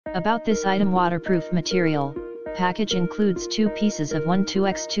About this item: waterproof material. Package includes 2 pieces of 1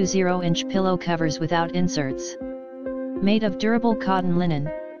 2x20-inch pillow covers without inserts. Made of durable cotton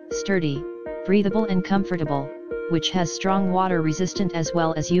linen, sturdy, breathable and comfortable, which has strong water resistant as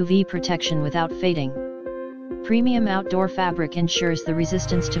well as UV protection without fading. Premium outdoor fabric ensures the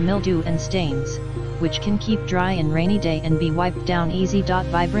resistance to mildew and stains, which can keep dry in rainy day and be wiped down easy.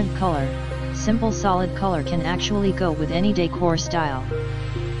 Vibrant color, simple solid color can actually go with any decor style.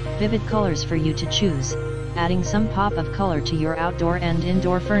 Vivid colors for you to choose, adding some pop of color to your outdoor and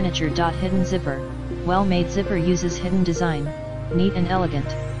indoor furniture. Hidden zipper, well-made zipper uses hidden design, neat and elegant.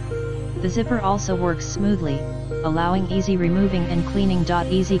 The zipper also works smoothly, allowing easy removing and cleaning.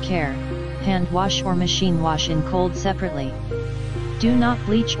 Easy care, hand wash or machine wash in cold separately. Do not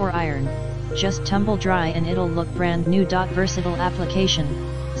bleach or iron, just tumble dry and it'll look brand new. Versatile application,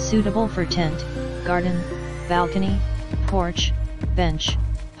 suitable for tent, garden, balcony, porch, bench,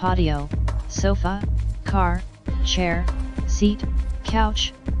 patio, sofa, car, chair, seat,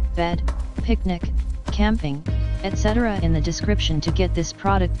 couch, bed, picnic, camping, etc. in the description to get this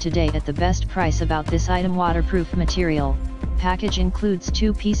product today at the best price. About this item: waterproof material. Package includes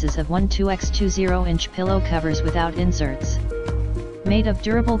 2 pieces of 1 2x20-inch pillow covers without inserts. Made of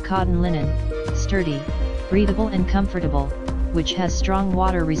durable cotton linen, sturdy, breathable and comfortable, which has strong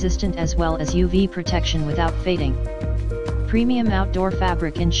water resistant as well as UV protection without fading. Premium outdoor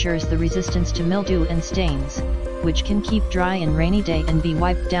fabric ensures the resistance to mildew and stains, which can keep dry in rainy day and be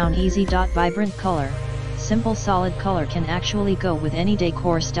wiped down easy. Vibrant color, simple solid color can actually go with any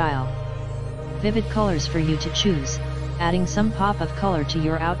decor style. Vivid colors for you to choose, adding some pop of color to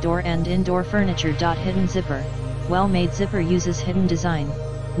your outdoor and indoor furniture. Hidden zipper, well-made zipper uses hidden design,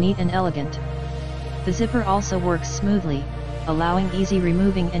 neat and elegant. The zipper also works smoothly, allowing easy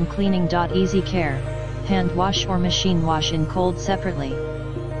removing and cleaning. Easy care, hand wash or machine wash in cold separately.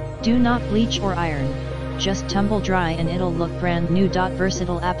 Do not bleach or iron, just tumble dry and it'll look brand new.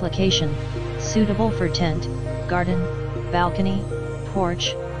 Versatile application, suitable for tent, garden, balcony,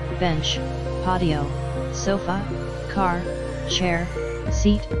 porch, bench, patio, sofa, car, chair,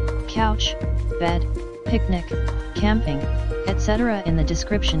 seat, couch, bed, picnic, camping, etc. in the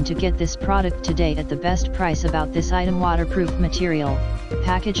description to get this product today at the best price. About this item: waterproof material.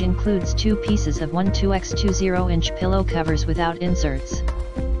 Package includes 2 pieces of 1 2x20-inch pillow covers without inserts.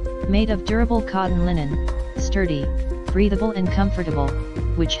 Made of durable cotton linen, sturdy, breathable and comfortable,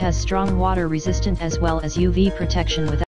 which has strong water resistant as well as UV protection without